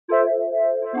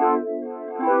Hi,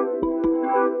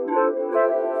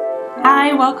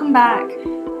 welcome back.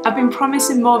 I've been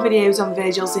promising more videos on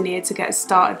Virgil's Aeneid to get us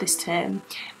started this term,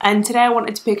 and today I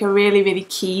wanted to pick a really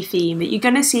key theme that you're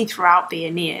going to see throughout the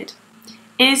Aeneid.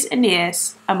 Is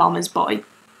Aeneas a mama's boy?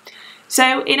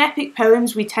 So in epic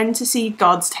poems we tend to see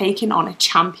gods taking on a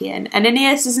champion, and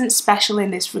Aeneas isn't special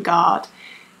in this regard.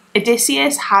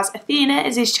 Odysseus has Athena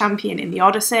as his champion in the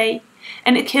Odyssey,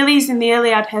 and Achilles in the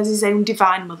Iliad has his own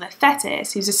divine mother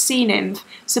Thetis, who's a sea nymph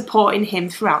supporting him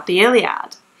throughout the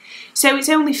Iliad. So it's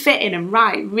only fitting and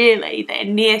right, really, that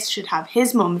Aeneas should have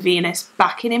his mum Venus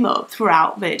backing him up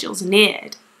throughout Virgil's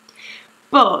Aeneid.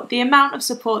 But the amount of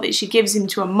support that she gives him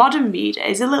to a modern reader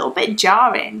is a little bit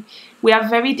jarring. We have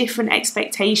very different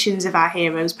expectations of our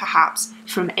heroes, perhaps,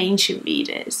 from ancient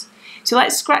readers. So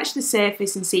let's scratch the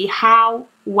surface and see how,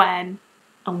 when,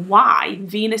 and why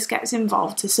Venus gets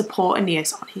involved to support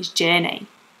Aeneas on his journey.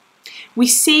 We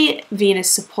see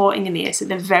Venus supporting Aeneas at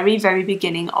the very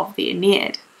beginning of the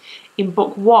Aeneid. In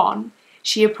Book 1,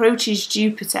 she approaches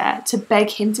Jupiter to beg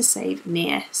him to save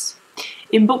Aeneas.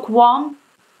 In Book 1,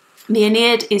 the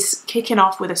Aeneid is kicking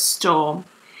off with a storm.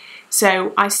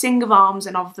 So, I sing of arms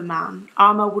and of the man,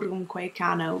 arma virumque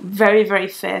cano, very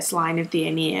first line of the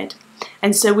Aeneid.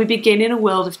 And so we begin in a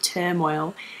world of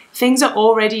turmoil. Things are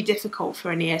already difficult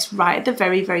for Aeneas right at the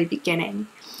very beginning.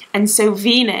 And so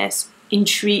Venus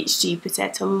entreats Jupiter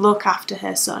to look after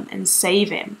her son and save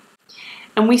him.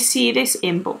 And we see this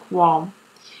in Book 1.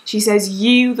 She says,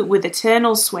 "You that with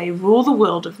eternal sway rule the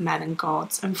world of men and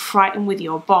gods, and frighten with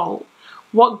your bolt,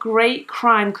 what great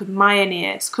crime could my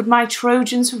Aeneas, could my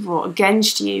Trojans have wrought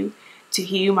against you, to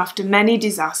whom after many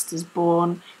disasters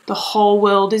born, the whole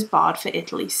world is barred for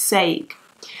Italy's sake?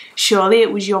 Surely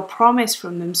it was your promise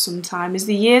from them sometime as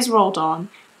the years rolled on,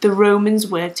 the Romans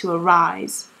were to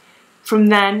arise. From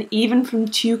then, even from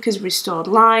Teucer's restored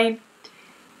line,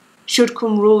 should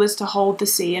come rulers to hold the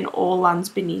sea and all lands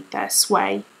beneath their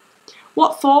sway.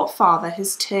 What thought, father,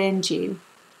 has turned you?"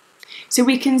 So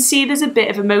we can see there's a bit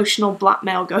of emotional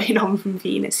blackmail going on from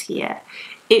Venus here.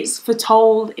 It's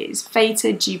foretold, it's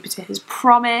fated, Jupiter has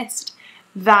promised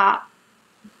that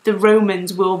the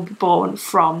Romans will be born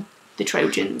from the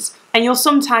Trojans. And you'll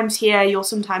sometimes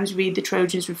read the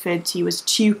Trojans referred to as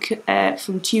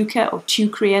from Teucer or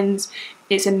Teucrians.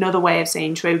 It's another way of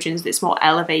saying Trojans that's more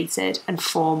elevated and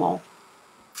formal.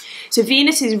 So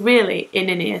Venus is really in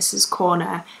Aeneas's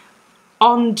corner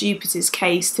on Jupiter's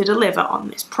case to deliver on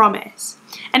this promise.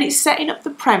 And it's setting up the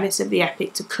premise of the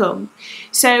epic to come.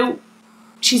 So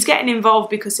she's getting involved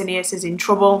because Aeneas is in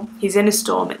trouble. He's in a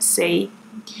storm at sea.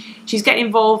 She's getting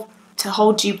involved to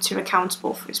hold Jupiter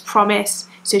accountable for his promise.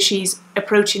 So she's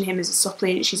approaching him as a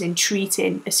suppliant. She's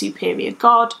entreating a superior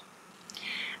god.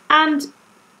 And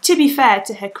to be fair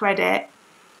to her credit,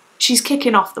 she's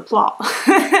kicking off the plot.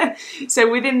 So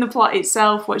within the plot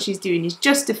itself, what she's doing is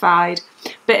justified.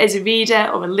 But as a reader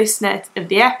or a listener of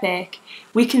the epic,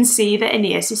 we can see that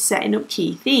Aeneas is setting up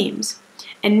key themes.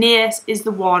 Aeneas is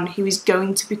the one who is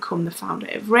going to become the founder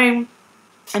of Rome.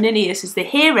 And Aeneas is the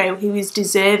hero who is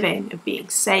deserving of being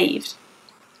saved.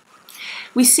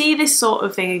 We see this sort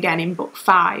of thing again in Book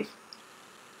 5.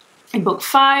 In Book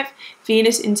 5,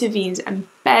 Venus intervenes and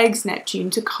begs Neptune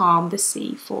to calm the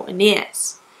sea for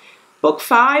Aeneas. Book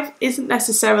 5 isn't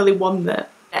necessarily one that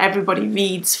everybody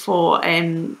reads for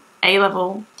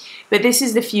A-level, but this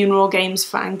is the funeral games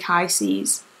for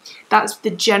Anchises. That's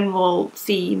the general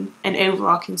theme and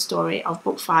overarching story of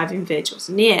Book 5 in Virgil's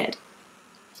Aeneid.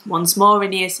 Once more,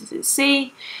 Aeneas is at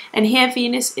sea, and here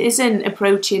Venus isn't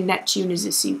approaching Neptune as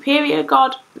a superior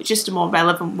god, but just a more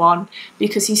relevant one,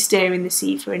 because he's steering the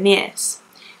sea for Aeneas.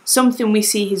 Something we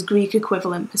see his Greek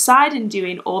equivalent Poseidon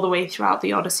doing all the way throughout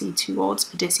the Odyssey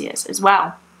towards Odysseus as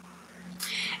well.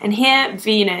 And here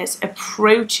Venus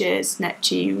approaches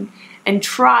Neptune and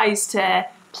tries to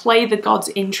play the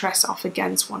gods' interests off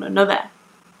against one another.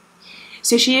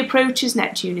 So she approaches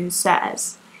Neptune and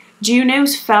says,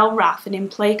 "Juno's fell wrath and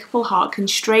implacable heart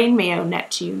constrain me, O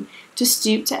Neptune, to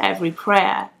stoop to every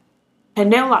prayer. Her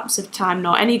no lapse of time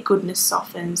nor any goodness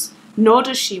softens, nor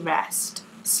does she rest,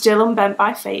 still unbent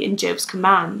by fate and Jove's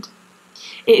command.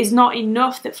 It is not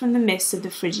enough that from the midst of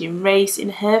the Phrygian race, in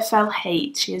her fell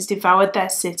hate, she has devoured their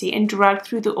city and dragged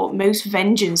through the utmost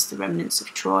vengeance the remnants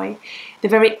of Troy. The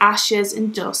very ashes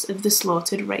and dust of the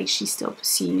slaughtered race she still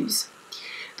pursues.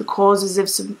 The causes of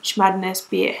such madness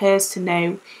be it hers to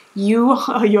know. You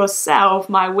are yourself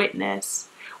my witness.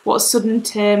 What sudden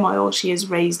turmoil she has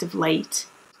raised of late."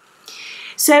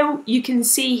 So you can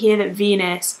see here that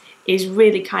Venus is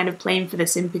really kind of playing for the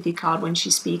sympathy card when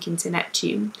she's speaking to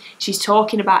Neptune. She's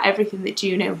talking about everything that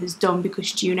Juno has done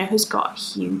because Juno has got a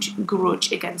huge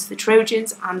grudge against the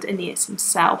Trojans and Aeneas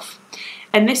himself.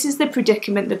 And this is the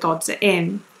predicament the gods are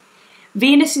in.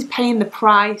 Venus is paying the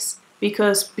price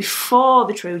because before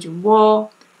the Trojan War,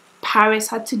 Paris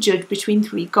had to judge between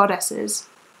 3 goddesses.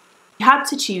 He had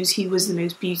to choose who was the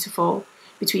most beautiful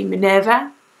between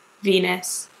Minerva,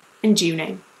 Venus, and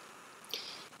Juno.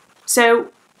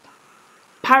 So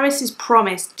Paris is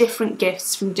promised different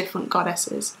gifts from different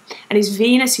goddesses, and it's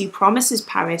Venus who promises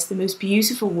Paris the most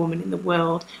beautiful woman in the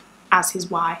world as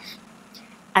his wife.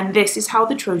 And this is how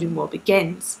the Trojan War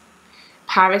begins.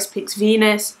 Paris picks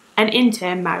Venus and in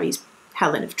turn marries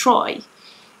Helen of Troy.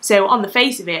 So on the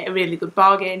face of it, a really good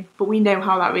bargain, but we know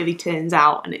how that really turns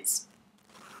out, and it's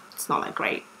not that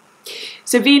great.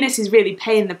 So Venus is really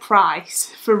paying the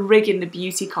price for rigging the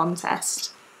beauty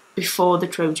contest before the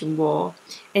Trojan War.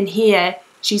 And here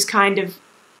she's kind of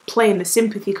playing the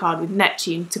sympathy card with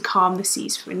Neptune to calm the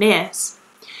seas for Aeneas.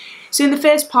 So in the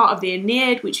first part of the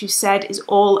Aeneid, which we've said is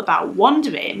all about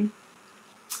wandering,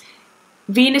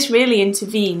 Venus really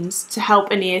intervenes to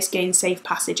help Aeneas gain safe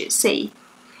passage at sea.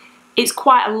 It's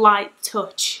quite a light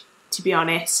touch, to be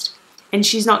honest, and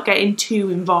she's not getting too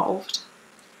involved.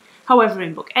 However,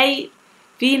 in Book 8,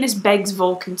 Venus begs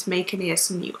Vulcan to make Aeneas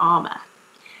some new armour.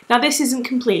 Now this isn't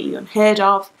completely unheard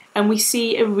of, and we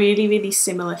see a really, really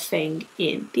similar thing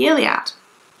in the Iliad.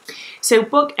 So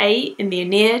Book 8 in the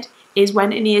Aeneid is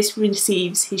when Aeneas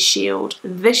receives his shield,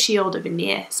 the shield of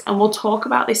Aeneas, and we'll talk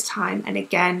about this time and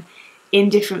again in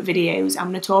different videos. I'm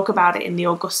going to talk about it in the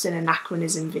Augustan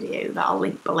Anachronism video that I'll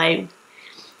link below.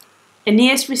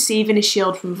 Aeneas receiving a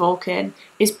shield from Vulcan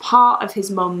is part of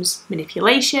his mum's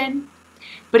manipulation,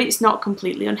 but it's not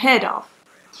completely unheard of.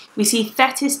 We see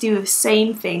Thetis do the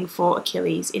same thing for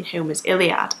Achilles in Homer's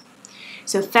Iliad.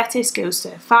 So Thetis goes to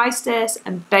Hephaestus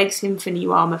and begs him for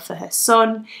new armour for her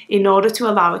son in order to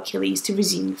allow Achilles to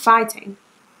resume fighting.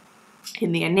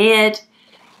 In the Aeneid,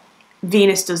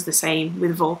 Venus does the same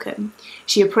with Vulcan.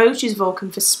 She approaches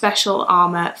Vulcan for special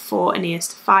armour for Aeneas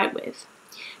to fight with.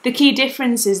 The key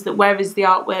difference is that whereas the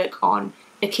artwork on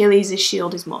Achilles'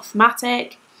 shield is more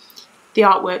thematic, the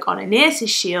artwork on Aeneas'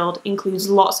 shield includes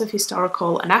lots of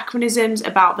historical anachronisms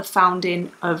about the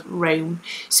founding of Rome.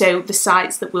 So the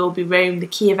sites that will be Rome, the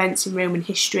key events in Roman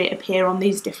history appear on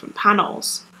these different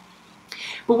panels.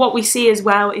 But what we see as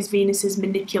well is Venus's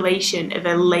manipulation of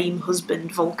a lame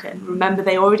husband, Vulcan. Remember,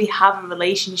 they already have a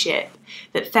relationship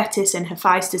that Thetis and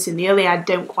Hephaestus in the Iliad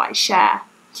don't quite share.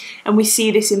 And we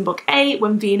see this in Book 8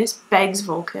 when Venus begs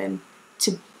Vulcan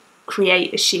to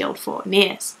create a shield for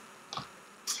Aeneas.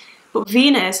 But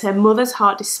Venus, her mother's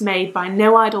heart dismayed by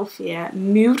no idle fear,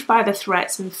 moved by the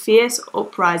threats and fierce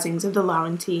uprisings of the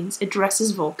Laurentines,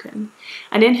 addresses Vulcan,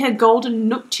 and in her golden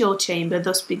nuptial chamber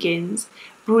thus begins,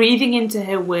 breathing into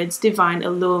her words divine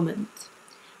allurement.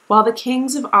 While the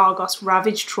kings of Argos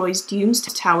ravaged Troy's doomed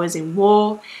towers in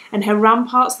war, and her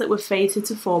ramparts that were fated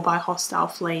to fall by hostile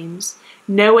flames,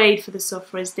 no aid for the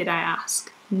sufferers did I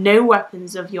ask, no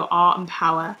weapons of your art and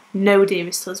power, no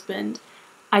dearest husband.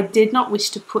 I did not wish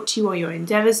to put you or your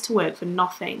endeavours to work for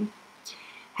nothing.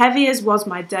 Heavy as was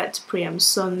my debt to Priam's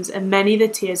sons, and many the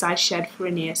tears I shed for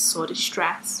Aeneas' sore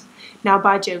distress. Now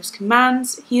by Jove's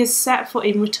commands he has set foot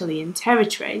in Rutulian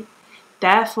territory.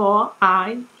 Therefore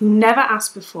I, who never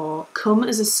asked before, come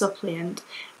as a suppliant,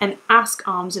 and ask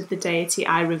alms of the deity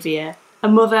I revere, a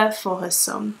mother for her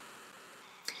son.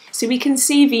 So we can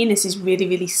see Venus is really,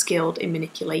 really skilled in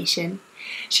manipulation.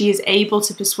 She is able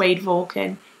to persuade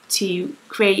Vulcan to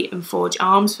create and forge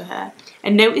arms for her.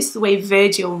 And notice the way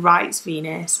Virgil writes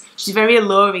Venus. She's very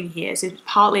alluring here, so it's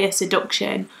partly a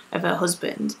seduction of her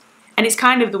husband. And it's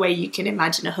kind of the way you can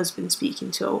imagine a husband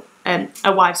speaking to,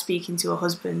 a wife speaking to a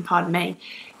husband, pardon me,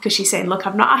 because she's saying, look,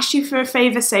 I've not asked you for a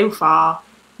favour so far,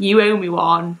 you owe me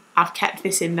one, I've kept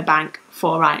this in the bank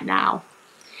for right now.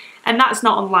 And that's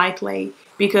not unlikely,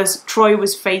 because Troy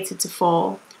was fated to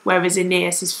fall, whereas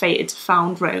Aeneas is fated to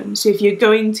found Rome. So if you're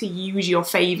going to use your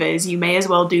favours, you may as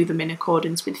well do them in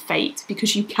accordance with fate,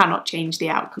 because you cannot change the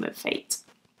outcome of fate.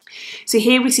 So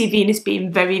here we see Venus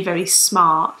being very, very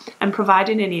smart and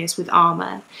providing Aeneas with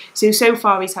armour. So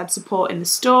far he's had support in the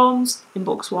storms, in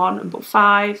books 1 and book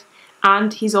 5,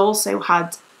 and he's also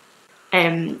had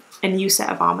a new set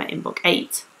of armour in book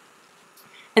 8.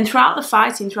 And throughout the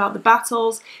fighting, throughout the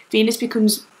battles, Venus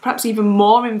becomes perhaps even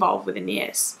more involved with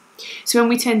Aeneas. So when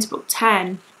we turn to book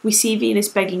 10, we see Venus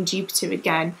begging Jupiter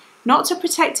again, not to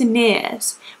protect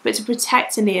Aeneas, but to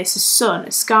protect Aeneas' son,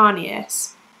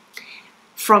 Ascanius,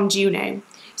 from Juno.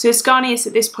 So Ascanius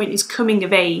at this point is coming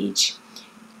of age,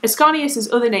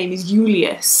 Ascanius' other name is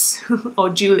Julius, or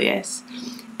Julius,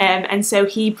 and so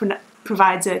he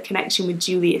provides a connection with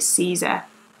Julius Caesar.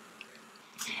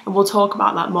 And we'll talk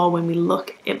about that more when we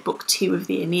look at book 2 of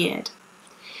the Aeneid.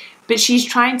 But she's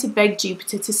trying to beg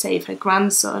Jupiter to save her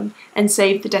grandson and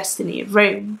save the destiny of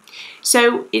Rome.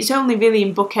 So it's only really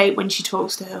in book 8 when she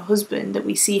talks to her husband that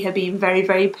we see her being very,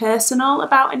 very personal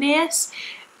about Aeneas.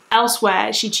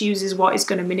 Elsewhere, she chooses what is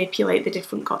going to manipulate the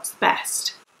different gods the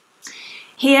best.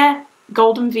 Here,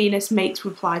 Golden Venus makes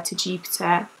reply to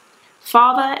Jupiter,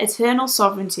 "Father, eternal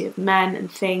sovereignty of men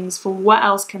and things, for what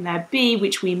else can there be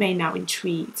which we may now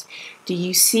entreat? Do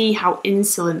you see how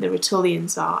insolent the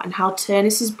Rutulians are, and how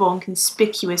Turnus is borne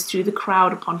conspicuous through the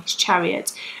crowd upon his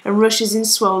chariot, and rushes in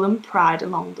swollen pride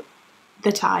along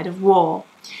the tide of war?"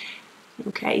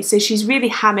 Okay, so she's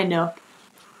really hamming up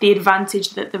the advantage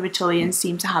that the Rutulians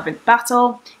seem to have in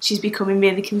battle. She's becoming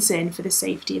really concerned for the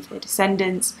safety of her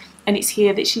descendants, and it's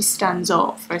here that she stands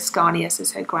up for Ascanius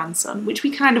as her grandson, which we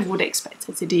kind of would expect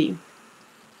her to do.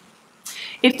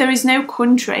 "If there is no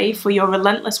country for your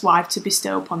relentless wife to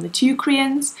bestow upon the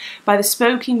Teucrians, by the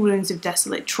smoking ruins of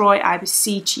desolate Troy, I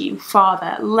beseech you,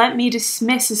 father, let me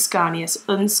dismiss Ascanius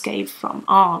unscathed from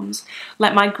arms.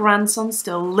 Let my grandson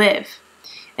still live.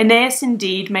 Aeneas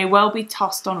indeed may well be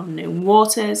tossed on unknown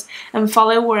waters, and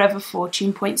follow wherever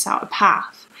fortune points out a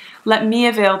path. Let me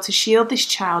avail to shield this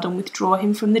child and withdraw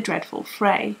him from the dreadful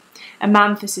fray.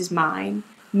 Amanthus is mine,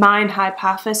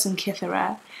 Hypathus and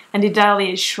Cythera, and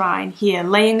Idalia's shrine. Here,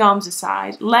 laying arms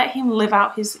aside, let him live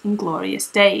out his inglorious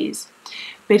days.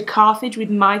 Bid Carthage with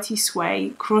mighty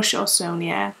sway crush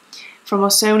Ausonia. From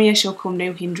Ausonia shall come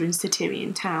no hindrance to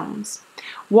Tyrian towns.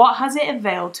 What has it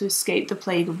availed to escape the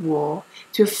plague of war,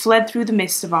 to have fled through the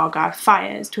midst of Argive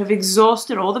fires, to have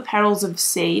exhausted all the perils of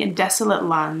sea and desolate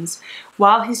lands,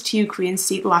 while his Teucrians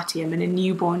seek Latium and a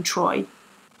newborn Troy?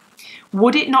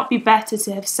 Would it not be better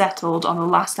to have settled on the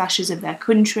last ashes of their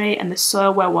country and the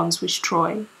soil where once was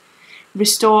Troy?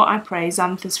 Restore, I pray,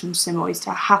 Xanthus from Simois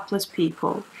to a hapless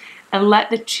people, and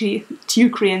let the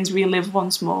Teucrians relive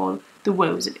once more the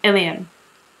woes of Ilium."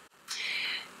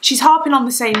 She's harping on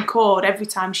the same chord every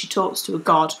time she talks to a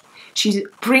god. She's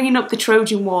bringing up the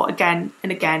Trojan War again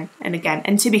and again and again.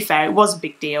 And to be fair, it was a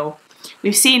big deal.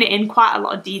 We've seen it in quite a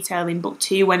lot of detail in book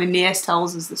 2 when Aeneas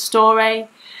tells us the story.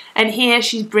 And here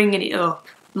she's bringing it up.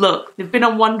 Look, they've been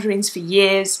on wanderings for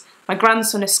years. My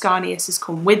grandson Ascanius has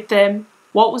come with them.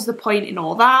 What was the point in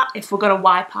all that if we're going to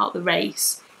wipe out the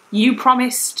race? You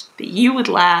promised that you would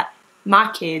let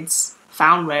my kids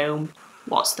found Rome.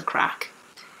 What's the crack?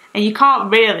 And you can't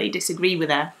really disagree with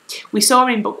her. We saw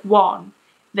in book 1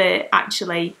 that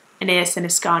actually Aeneas and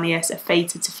Ascanius are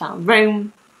fated to found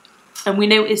Rome. And we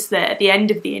notice that at the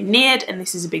end of the Aeneid, and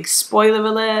this is a big spoiler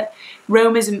alert,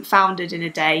 Rome isn't founded in a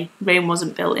day. Rome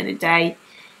wasn't built in a day.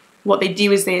 What they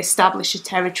do is they establish a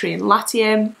territory in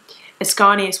Latium.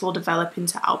 Ascanius will develop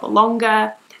into Alba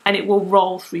Longa, and it will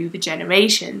roll through the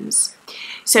generations.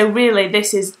 So really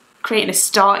this is creating a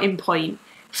starting point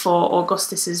for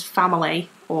Augustus's family,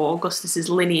 or Augustus's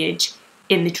lineage,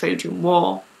 in the Trojan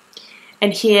War.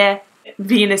 And here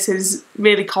Venus has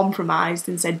really compromised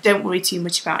and said, don't worry too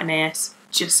much about Aeneas,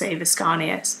 just save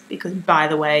Ascanius, because by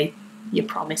the way, you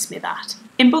promised me that.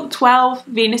 In book 12,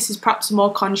 Venus is perhaps a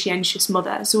more conscientious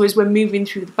mother, so as we're moving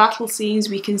through the battle scenes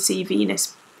we can see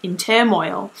Venus in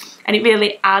turmoil, and it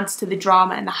really adds to the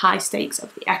drama and the high stakes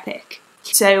of the epic.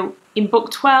 So in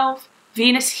book 12,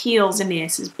 Venus heals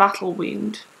Aeneas' battle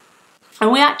wound.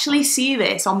 And we actually see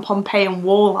this on Pompeian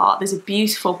wall art. There's a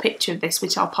beautiful picture of this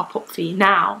which I'll pop up for you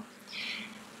now.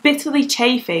 Bitterly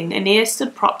chafing, Aeneas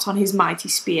stood propped on his mighty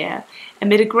spear,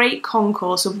 amid a great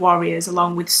concourse of warriors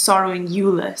along with sorrowing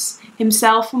Iulus,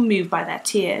 himself unmoved by their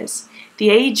tears. The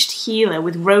aged healer,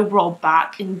 with robe rolled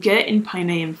back and girt in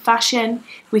Paeonian fashion,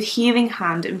 with healing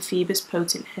hand and Phoebus'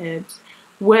 potent herbs,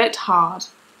 worked hard.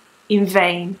 In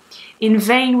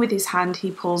vain with his hand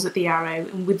he pulls at the arrow,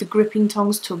 and with the gripping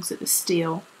tongs tugs at the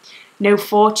steel. No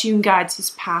fortune guides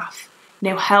his path,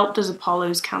 no help does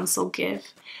Apollo's counsel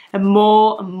give, and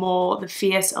more the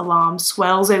fierce alarm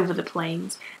swells over the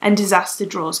plains, and disaster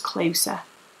draws closer.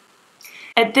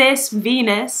 At this,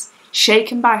 Venus,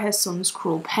 shaken by her son's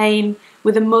cruel pain,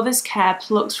 with a mother's care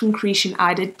plucks from Cretan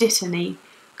Ida Dittany,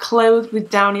 clothed with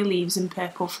downy leaves and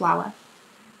purple flower.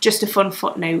 Just a fun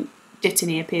footnote,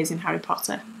 Dittany appears in Harry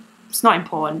Potter. It's not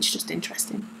important, it's just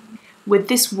interesting. With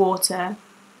this water,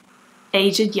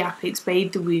 aged Iapix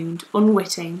bathed the wound,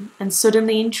 unwitting, and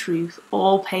suddenly in truth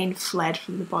all pain fled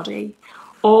from the body.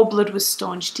 All blood was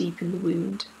staunched deep in the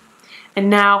wound. And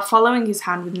now, following his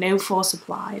hand with no force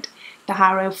applied, the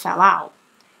arrow fell out,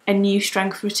 and new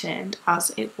strength returned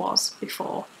as it was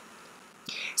before.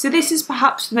 So this is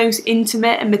perhaps the most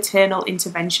intimate and maternal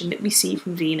intervention that we see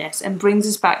from Venus, and brings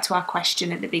us back to our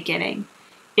question at the beginning.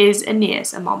 Is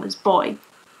Aeneas a mama's boy?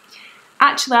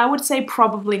 Actually, I would say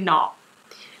probably not,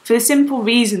 for the simple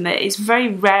reason that it's very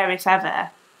rare, if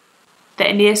ever, that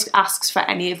Aeneas asks for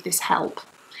any of this help.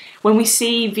 When we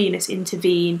see Venus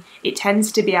intervene, it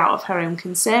tends to be out of her own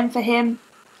concern for him,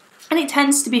 and it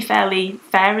tends to be fairly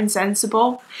fair and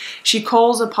sensible. She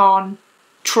calls upon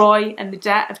Troy and the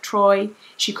debt of Troy.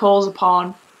 She calls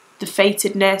upon the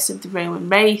fatedness of the Roman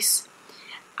race,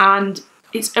 and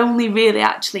it's only really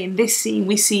actually in this scene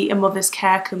we see a mother's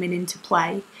care coming into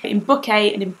play. In book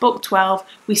 8 and in book 12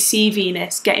 we see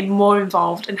Venus getting more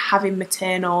involved and having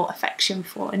maternal affection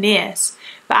for Aeneas,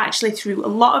 but actually through a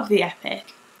lot of the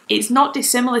epic it's not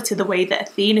dissimilar to the way that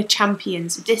Athena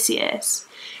champions Odysseus.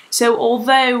 So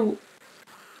although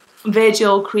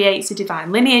Virgil creates a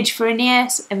divine lineage for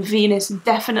Aeneas and Venus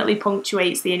definitely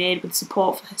punctuates the Aeneid with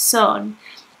support for her son,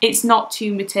 it's not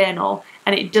too maternal,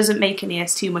 and it doesn't make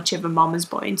Aeneas too much of a mama's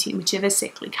boy and too much of a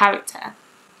sickly character.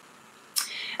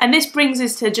 And this brings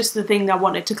us to just the thing I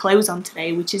wanted to close on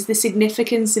today, which is the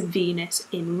significance of Venus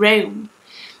in Rome.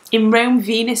 In Rome,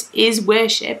 Venus is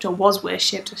worshipped, or was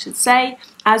worshipped I should say,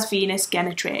 as Venus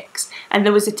Genetrix, and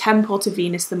there was a temple to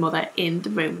Venus the Mother in the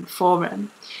Roman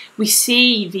Forum. We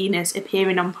see Venus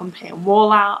appearing on Pompeian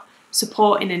wall art,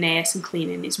 supporting Aeneas and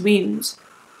cleaning his wounds.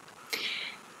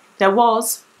 There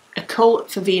was a cult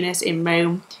for Venus in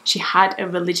Rome. She had a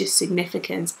religious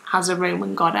significance as a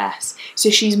Roman goddess, so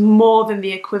she's more than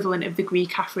the equivalent of the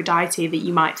Greek Aphrodite that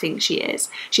you might think she is.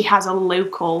 She has a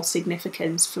local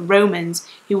significance for Romans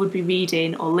who would be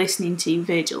reading or listening to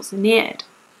Virgil's Aeneid.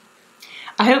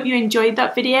 I hope you enjoyed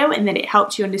that video and that it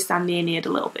helped you understand the Aeneid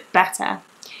a little bit better.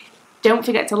 Don't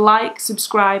forget to like,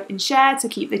 subscribe and share to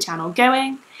keep the channel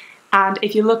going. And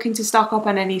if you're looking to stock up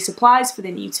on any supplies for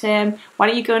the new term, why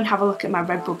don't you go and have a look at my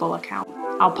Redbubble account.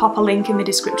 I'll pop a link in the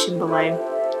description below.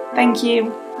 Thank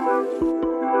you.